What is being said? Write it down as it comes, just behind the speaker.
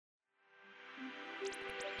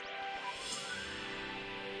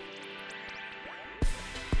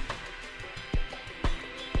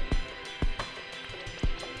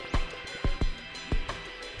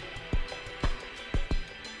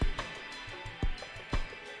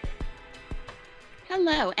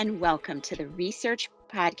Hello, and welcome to the Research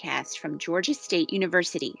Podcast from Georgia State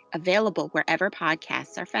University, available wherever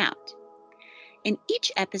podcasts are found. In each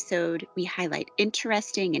episode, we highlight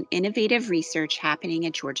interesting and innovative research happening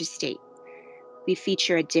at Georgia State. We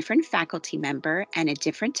feature a different faculty member and a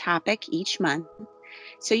different topic each month,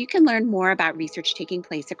 so you can learn more about research taking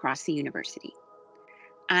place across the university.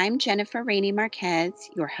 I'm Jennifer Rainey Marquez,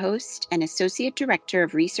 your host and Associate Director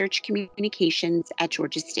of Research Communications at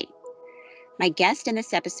Georgia State. My guest in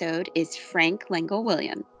this episode is Frank Lengel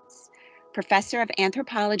Williams, professor of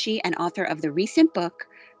anthropology and author of the recent book,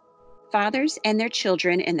 Fathers and Their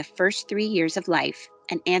Children in the First 3 Years of Life,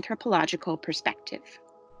 An Anthropological Perspective.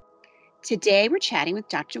 Today, we're chatting with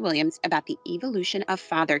Dr. Williams about the evolution of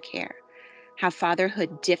father care, how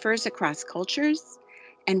fatherhood differs across cultures,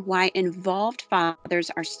 and why involved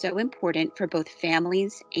fathers are so important for both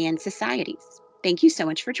families and societies. Thank you so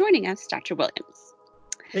much for joining us, Dr. Williams.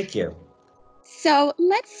 Thank you. So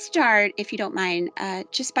let's start, if you don't mind,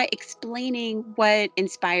 just by explaining what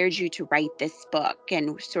inspired you to write this book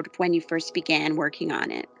and sort of when you first began working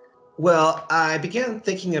on it. Well, I began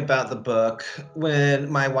thinking about the book when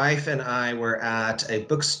my wife and I were at a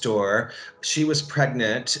bookstore. She was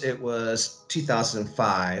pregnant. It was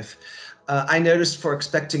 2005. I noticed for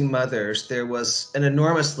expecting mothers, there was an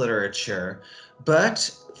enormous literature,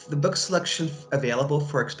 but the book selection available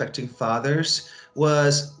for expecting fathers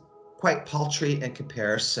was quite paltry in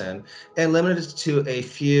comparison and limited to a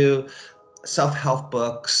few self-help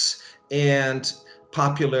books and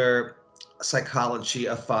popular psychology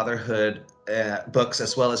of fatherhood books,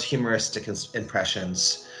 as well as humoristic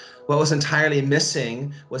impressions. What was entirely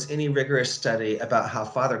missing was any rigorous study about how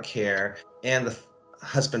father care and the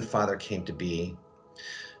husband father came to be.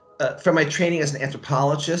 From my training as an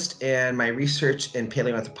anthropologist and my research in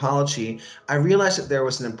paleoanthropology, I realized that there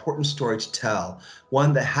was an important story to tell,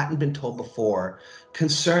 one that hadn't been told before,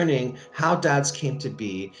 concerning how dads came to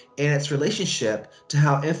be and its relationship to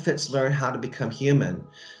how infants learn how to become human.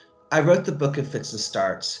 I wrote the book in fits and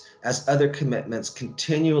starts, as other commitments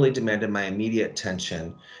continually demanded my immediate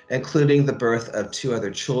attention, including the birth of two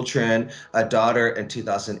other children, a daughter in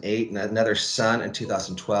 2008 and another son in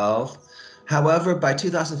 2012. However, by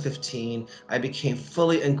 2015, I became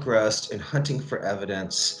fully engrossed in hunting for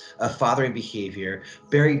evidence of fathering behavior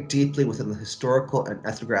buried deeply within the historical and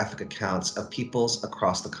ethnographic accounts of peoples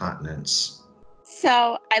across the continents.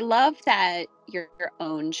 So I love that your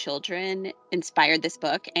own children inspired this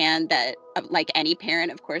book, and that, like any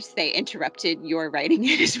parent, of course, they interrupted your writing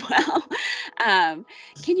it as well. Um,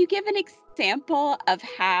 can you give an example of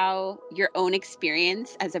how your own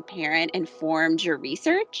experience as a parent informed your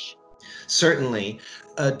research? Certainly.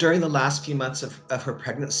 During the last few months of her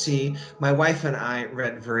pregnancy, my wife and I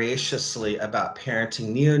read voraciously about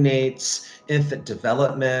parenting neonates, infant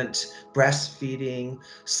development, breastfeeding,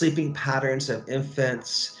 sleeping patterns of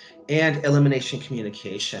infants, and elimination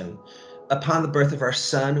communication. Upon the birth of our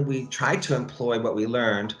son, we tried to employ what we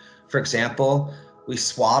learned. For example, we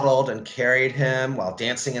swaddled and carried him while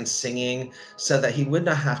dancing and singing so that he would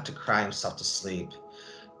not have to cry himself to sleep.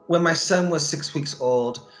 When my son was 6 weeks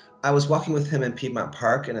old, I was walking with him in Piedmont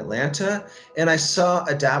Park in Atlanta, and I saw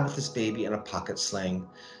a dad with his baby in a pocket sling.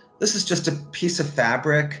 This is just a piece of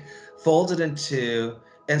fabric folded in two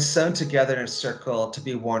and sewn together in a circle to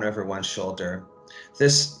be worn over one shoulder.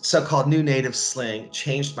 This so-called new native sling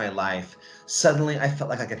changed my life. Suddenly, I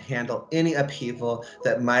felt like I could handle any upheaval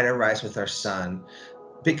that might arise with our son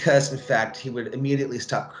because in fact he would immediately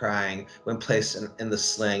stop crying when placed in the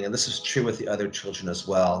sling, and this was true with the other children as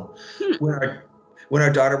well. Hmm. When our when our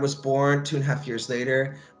daughter was born 2.5 years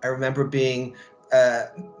later, I remember being uh,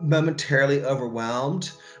 momentarily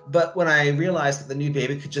overwhelmed, but when I realized that the new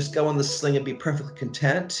baby could just go on the sling and be perfectly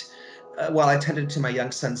content while I tended to my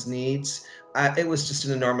young son's needs, it was just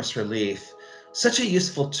an enormous relief. Such a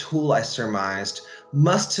useful tool, I surmised,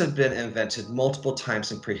 must have been invented multiple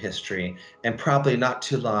times in prehistory, and probably not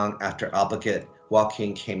too long after obligate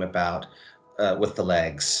walking came about with the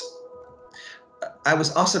legs. I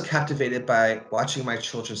was also captivated by watching my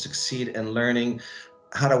children succeed in learning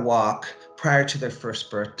how to walk prior to their first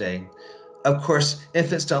birthday. Of course,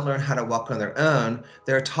 infants don't learn how to walk on their own.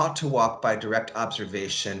 They're taught to walk by direct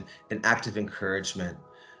observation and active encouragement.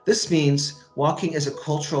 This means walking is a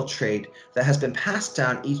cultural trait that has been passed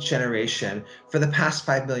down each generation for the past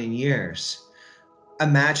 5 million years.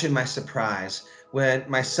 Imagine my surprise when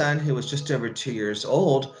my son, who was just over 2 years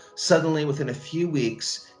old, suddenly within a few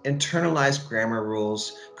weeks internalized grammar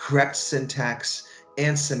rules, correct syntax,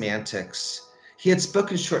 and semantics. He had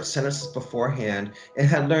spoken short sentences beforehand and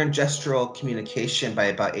had learned gestural communication by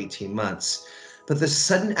about 18 months. But the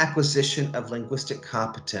sudden acquisition of linguistic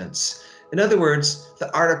competence In other words,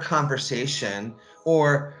 the art of conversation,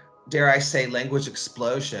 or dare I say, language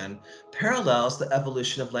explosion, parallels the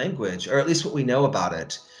evolution of language, or at least what we know about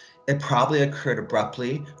it. It probably occurred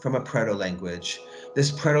abruptly from a proto language.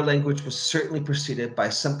 This proto language was certainly preceded by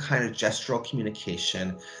some kind of gestural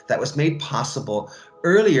communication that was made possible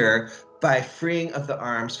earlier by freeing of the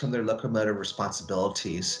arms from their locomotive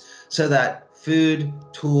responsibilities so that food,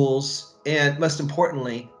 tools, and most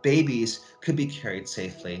importantly, babies could be carried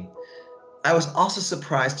safely. I was also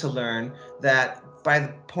surprised to learn that by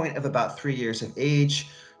the point of about 3 years of age,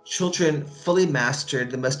 children fully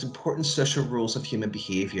mastered the most important social rules of human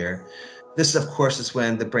behavior. This, of course, is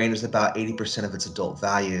when the brain is about 80% of its adult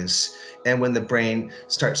values and when the brain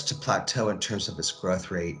starts to plateau in terms of its growth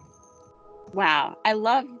rate. Wow, I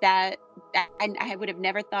love that. And I would have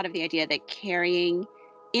never thought of the idea that carrying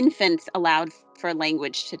infants allowed for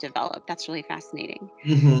language to develop. That's really fascinating.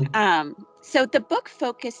 Mhm. So the book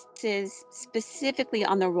focuses specifically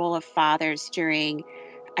on the role of fathers during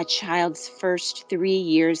a child's first 3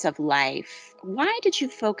 years of life. Why did you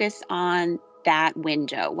focus on that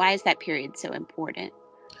window? Why is that period so important?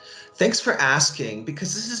 Thanks for asking,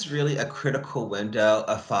 because this is really a critical window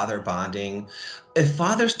of father bonding. If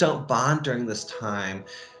fathers don't bond during this time,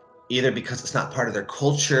 either because it's not part of their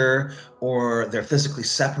culture or they're physically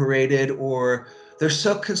separated or they're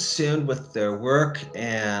so consumed with their work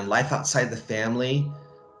and life outside the family,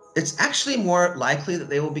 it's actually more likely that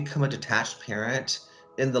they will become a detached parent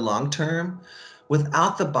in the long term.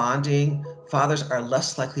 Without the bonding, fathers are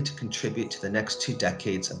less likely to contribute to the next 2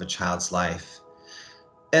 decades of a child's life.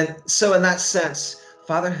 And so, in that sense,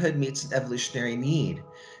 fatherhood meets an evolutionary need.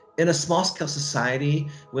 In a small scale society,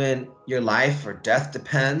 when your life or death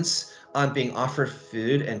depends on being offered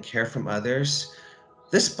food and care from others,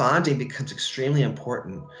 this bonding becomes extremely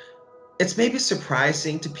important. It's maybe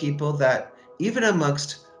surprising to people that even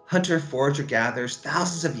amongst hunter forager gatherers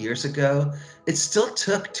thousands of years ago, it still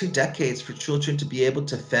took 2 decades for children to be able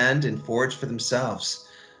to fend and forage for themselves.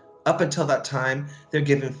 Up until that time, they're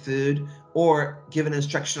given food or given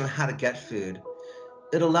instruction on how to get food.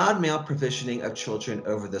 It allowed male provisioning of children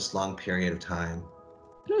over this long period of time.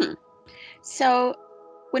 Hmm. So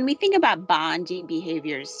when we think about bonding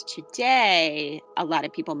behaviors today, a lot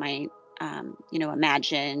of people might,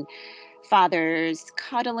 imagine fathers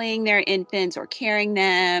cuddling their infants or carrying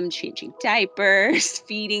them, changing diapers,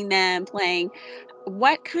 feeding them, playing.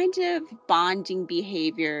 What kind of bonding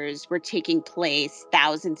behaviors were taking place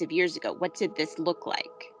thousands of years ago? What did this look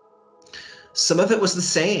like? Some of it was the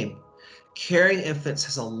same. Carrying infants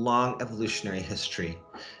has a long evolutionary history.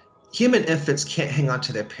 Human infants can't hang on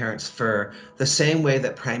to their parents' fur the same way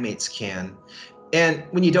that primates can. And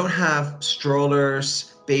when you don't have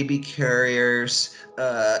strollers, baby carriers,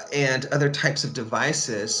 and other types of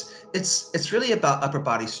devices, it's really about upper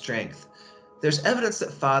body strength. There's evidence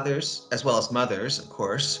that fathers, as well as mothers, of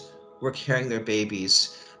course, were carrying their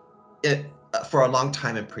babies for a long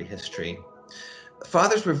time in prehistory.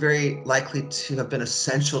 Fathers were very likely to have been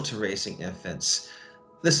essential to raising infants.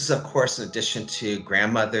 This is, of course, in addition to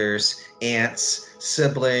grandmothers, aunts,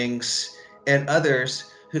 siblings, and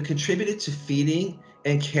others who contributed to feeding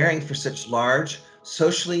and caring for such large,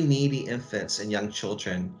 socially needy infants and young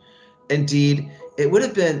children. Indeed, it would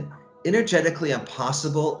have been energetically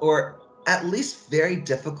impossible, or at least very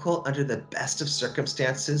difficult under the best of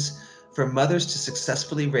circumstances, for mothers to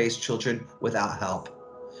successfully raise children without help.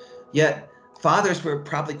 Yet, fathers were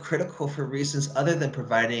probably critical for reasons other than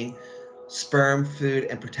providing sperm, food,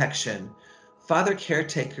 and protection. Father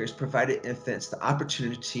caretakers provided infants the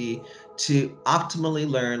opportunity to optimally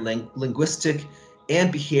learn linguistic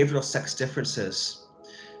and behavioral sex differences.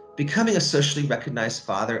 Becoming a socially recognized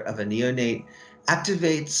father of a neonate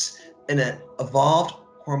activates an evolved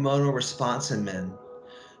hormonal response in men.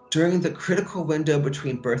 During the critical window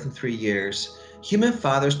between birth and 3 years, human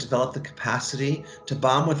fathers develop the capacity to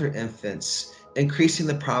bond with their infants, increasing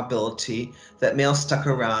the probability that males stuck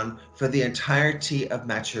around for the entirety of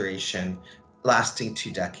maturation, lasting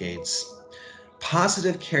 2 decades.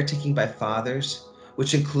 Positive caretaking by fathers,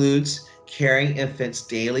 which includes carrying infants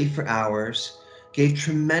daily for hours, gave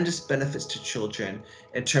tremendous benefits to children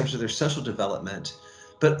in terms of their social development,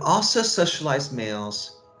 but also socialized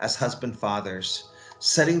males as husband fathers,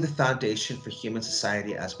 setting the foundation for human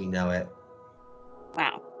society as we know it.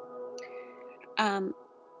 Wow. Um,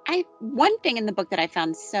 I one thing in the book that I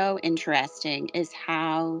found so interesting is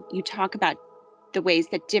how you talk about the ways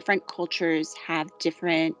that different cultures have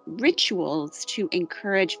different rituals to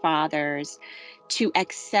encourage fathers to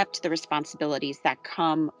accept the responsibilities that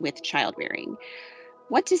come with child rearing.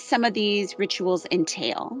 What do some of these rituals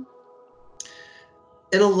entail?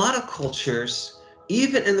 In a lot of cultures,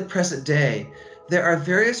 Even in the present day, there are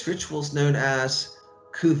various rituals known as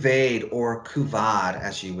kuvaid or kuvad,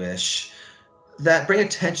 as you wish, that bring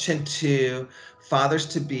attention to fathers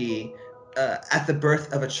to be at the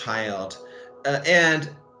birth of a child. And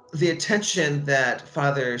the attention that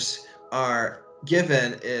fathers are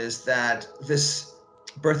given is that this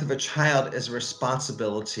birth of a child is a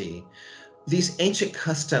responsibility. These ancient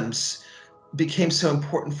customs became so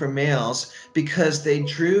important for males because they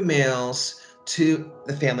drew males to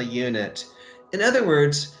the family unit. In other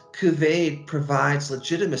words, Kuvaid provides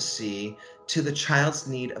legitimacy to the child's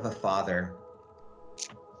need of a father.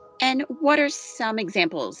 And what are some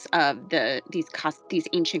examples of these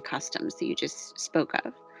ancient customs that you just spoke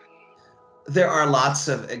of? There are lots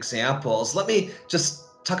of examples. Let me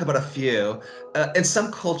just talk about a few. In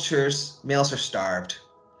some cultures, males are starved,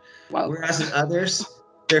 Whoa. whereas in others,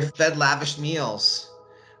 they're fed lavish meals.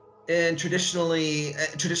 And traditionally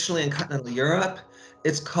in continental Europe,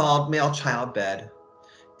 it's called male childbed.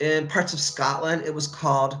 In parts of Scotland, it was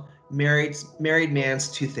called married man's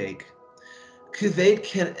toothache. Kuwait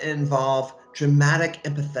can involve dramatic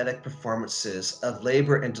empathetic performances of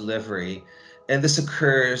labor and delivery, and this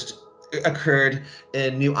occurred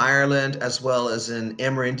in New Ireland as well as in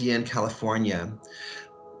Amerindian, California.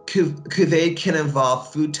 Kuwait can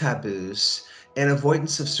involve food taboos and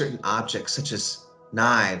avoidance of certain objects such as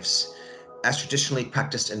knives, as traditionally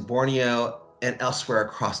practiced in Borneo and elsewhere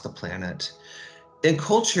across the planet. In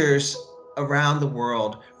cultures around the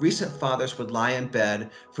world, recent fathers would lie in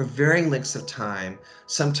bed for varying lengths of time,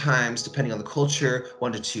 sometimes, depending on the culture,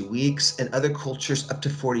 1 to 2 weeks, and other cultures, up to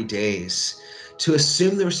 40 days, to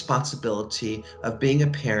assume the responsibility of being a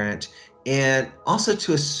parent and also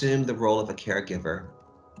to assume the role of a caregiver.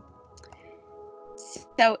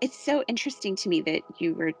 So it's so interesting to me that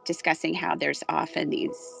you were discussing how there's often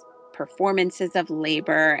these performances of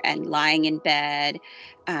labor and lying in bed,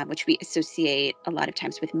 which we associate a lot of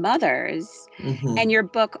times with mothers. And Mhm. your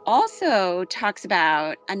book also talks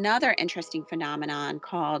about another interesting phenomenon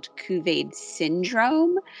called Kuvaid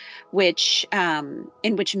syndrome, which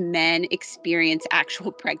in which men experience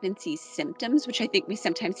actual pregnancy symptoms, which I think we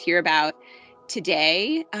sometimes hear about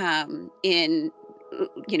today in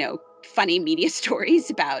funny media stories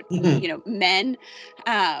about men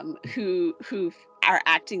who are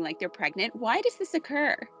acting like they're pregnant. Why does this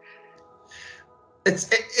occur?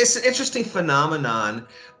 It's an interesting phenomenon,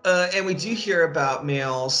 and we do hear about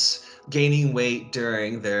males gaining weight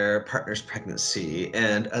during their partner's pregnancy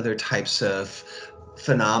and other types of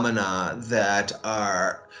phenomena that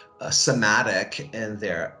are somatic in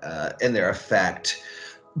their effect.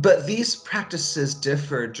 But these practices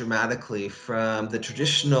differ dramatically from the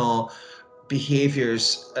traditional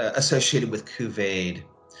behaviors associated with Kuvaid.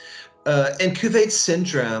 In Kuwait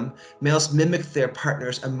syndrome, males mimic their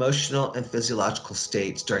partner's emotional and physiological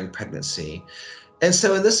states during pregnancy. And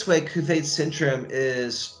so, in this way, Kuwait syndrome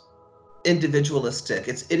is individualistic,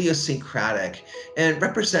 it's idiosyncratic, and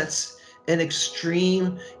represents an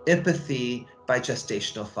extreme empathy by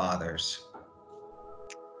gestational fathers.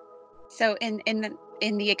 So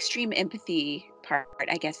in the extreme empathy part,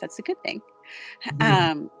 I guess that's a good thing.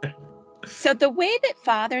 Um, so the way that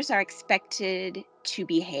fathers are expected to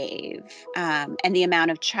behave and the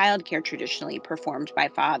amount of childcare traditionally performed by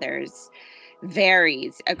fathers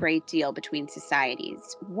varies a great deal between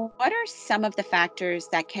societies. What are some of the factors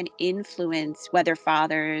that can influence whether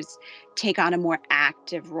fathers take on a more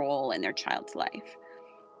active role in their child's life?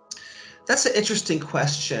 That's an interesting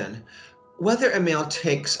question. Whether a male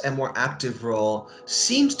takes a more active role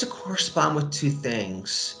seems to correspond with two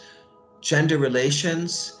things: gender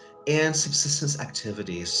relations and subsistence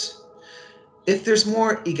activities. If there's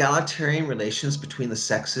more egalitarian relations between the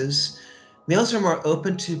sexes, males are more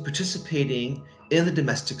open to participating in the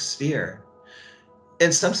domestic sphere.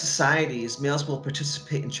 In some societies, males will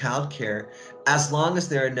participate in childcare as long as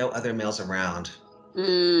there are no other males around.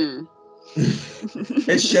 Mm.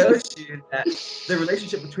 It shows you that the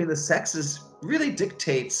relationship between the sexes really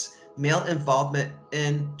dictates male involvement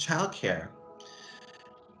in childcare.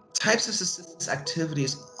 Types of subsistence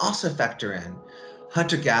activities also factor in.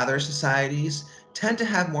 Hunter gatherer societies tend to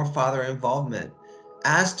have more father involvement,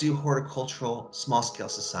 as do horticultural small scale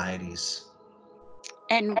societies.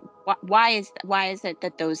 And why is it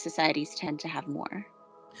that those societies tend to have more?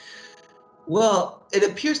 Well, it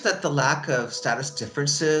appears that the lack of status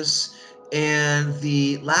differences and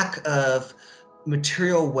the lack of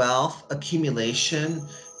material wealth accumulation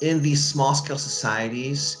in these small scale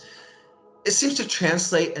societies, it seems to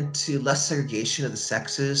translate into less segregation of the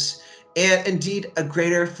sexes and indeed a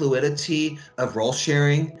greater fluidity of role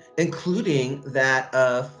sharing, including that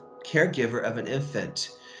of caregiver of an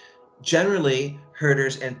infant. Generally,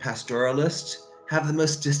 herders and pastoralists have the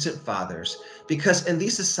most distant fathers because in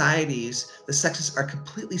these societies, the sexes are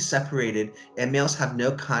completely separated and males have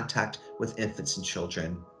no contact with infants and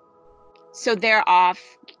children. So they're off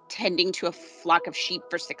tending to a flock of sheep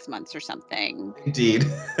for 6 months or something. Indeed.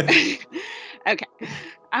 Okay.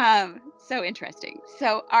 So interesting.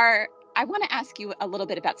 So I want to ask you a little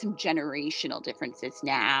bit about some generational differences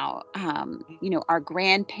now. Our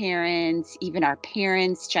grandparents, even our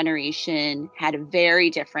parents' generation had a very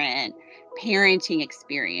different parenting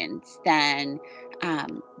experience than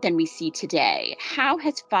we see today. How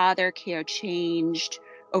has father care changed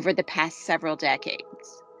over the past several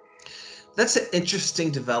decades? That's an interesting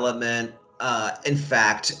development, in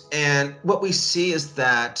fact. And what we see is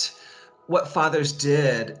that what fathers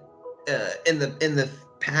did in the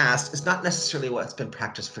past is not necessarily what's been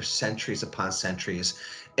practiced for centuries upon centuries,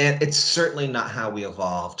 and it's certainly not how we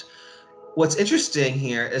evolved. What's interesting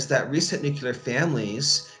here is that recent nuclear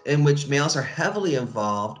families, in which males are heavily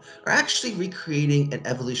involved, are actually recreating an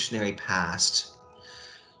evolutionary past.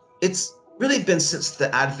 It's really been since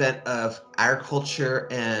the advent of agriculture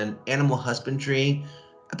and animal husbandry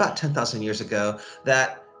about 10,000 years ago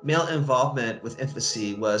that male involvement with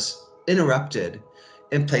infancy was interrupted.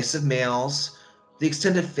 In place of males, the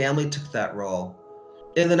extended family took that role.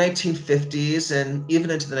 In the 1950s and even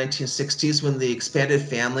into the 1960s, when the expanded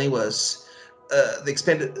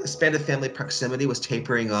family proximity was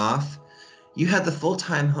tapering off, you had the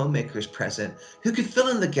full-time homemakers present who could fill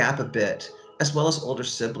in the gap a bit, as well as older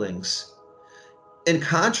siblings. In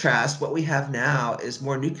contrast, what we have now is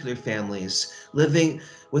more nuclear families living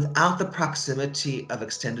without the proximity of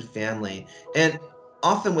extended family and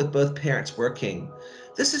often with both parents working.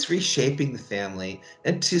 This is reshaping the family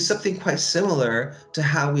into something quite similar to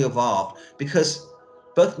how we evolved because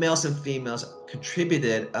both males and females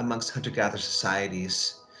contributed amongst hunter gatherer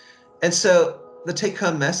societies. And so the take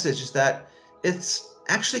home message is that it's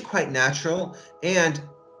actually quite natural and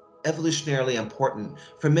evolutionarily important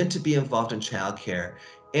for men to be involved in childcare,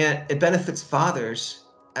 and it benefits fathers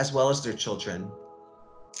as well as their children.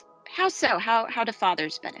 How so? How do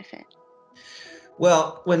fathers benefit?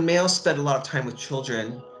 Well, when males spend a lot of time with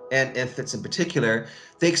children, and infants in particular,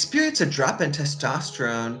 they experience a drop in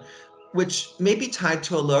testosterone, which may be tied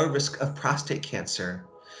to a lower risk of prostate cancer.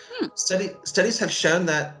 Hmm. Studies have shown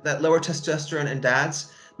that lower testosterone in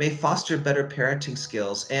dads may foster better parenting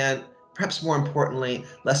skills and, perhaps more importantly,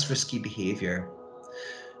 less risky behavior.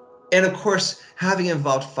 And of course, having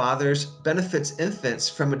involved fathers benefits infants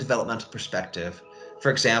from a developmental perspective.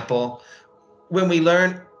 For example, when we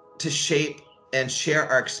learn to shape and share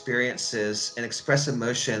our experiences and express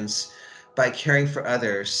emotions by caring for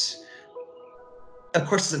others, of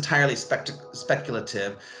course, it's entirely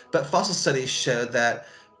speculative, but fossil studies show that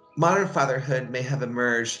modern fatherhood may have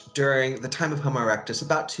emerged during the time of Homo erectus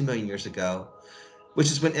about 2 million years ago, which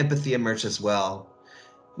is when empathy emerged as well.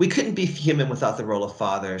 We couldn't be human without the role of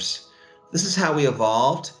fathers. This is how we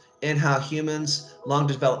evolved and how humans, long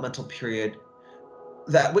developmental period,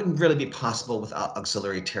 that wouldn't really be possible without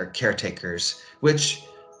auxiliary caretakers, which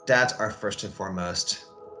dads are first and foremost.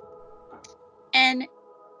 And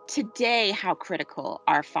today, how critical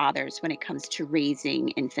are fathers when it comes to raising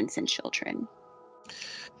infants and children?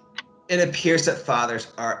 It appears that fathers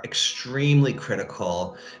are extremely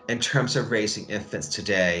critical in terms of raising infants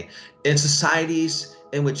today. In societies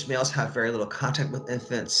in which males have very little contact with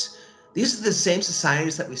infants, these are the same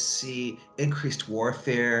societies that we see increased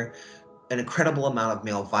warfare, an incredible amount of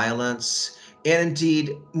male violence, and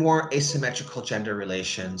indeed more asymmetrical gender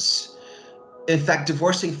relations. In fact,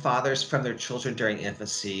 divorcing fathers from their children during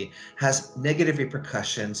infancy has negative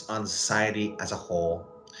repercussions on society as a whole.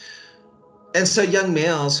 And so, young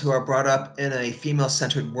males who are brought up in a female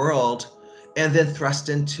centered world and then thrust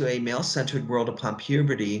into a male centered world upon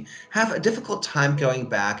puberty have a difficult time going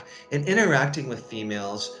back and interacting with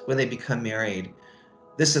females when they become married.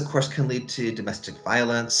 This, of course, can lead to domestic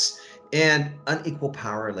violence and unequal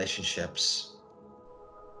power relationships.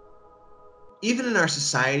 Even in our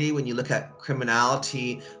society, when you look at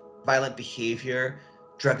criminality, violent behavior,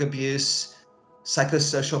 drug abuse,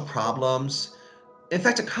 psychosocial problems, in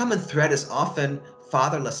fact, a common thread is often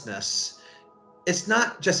fatherlessness. It's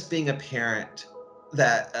not just being a parent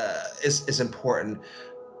that is important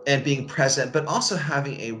and being present, but also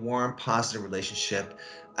having a warm, positive relationship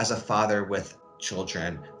as a father with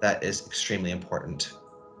children that is extremely important.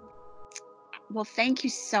 Well, thank you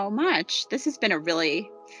so much. This has been a really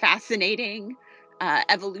fascinating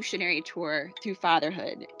evolutionary tour through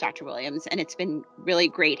fatherhood, Dr. Williams, and it's been really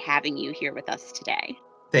great having you here with us today.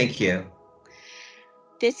 Thank you.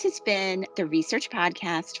 This has been the Research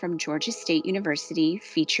Podcast from Georgia State University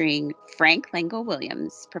featuring Frank Langell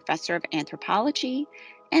Williams, professor of anthropology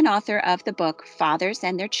and author of the book Fathers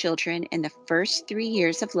and Their Children in the First 3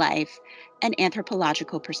 Years of Life, an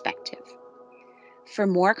Anthropological Perspective. For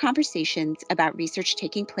more conversations about research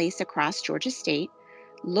taking place across Georgia State,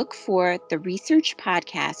 look for the Research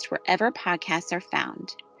Podcast wherever podcasts are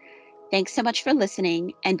found. Thanks so much for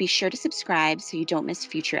listening, and be sure to subscribe so you don't miss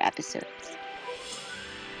future episodes.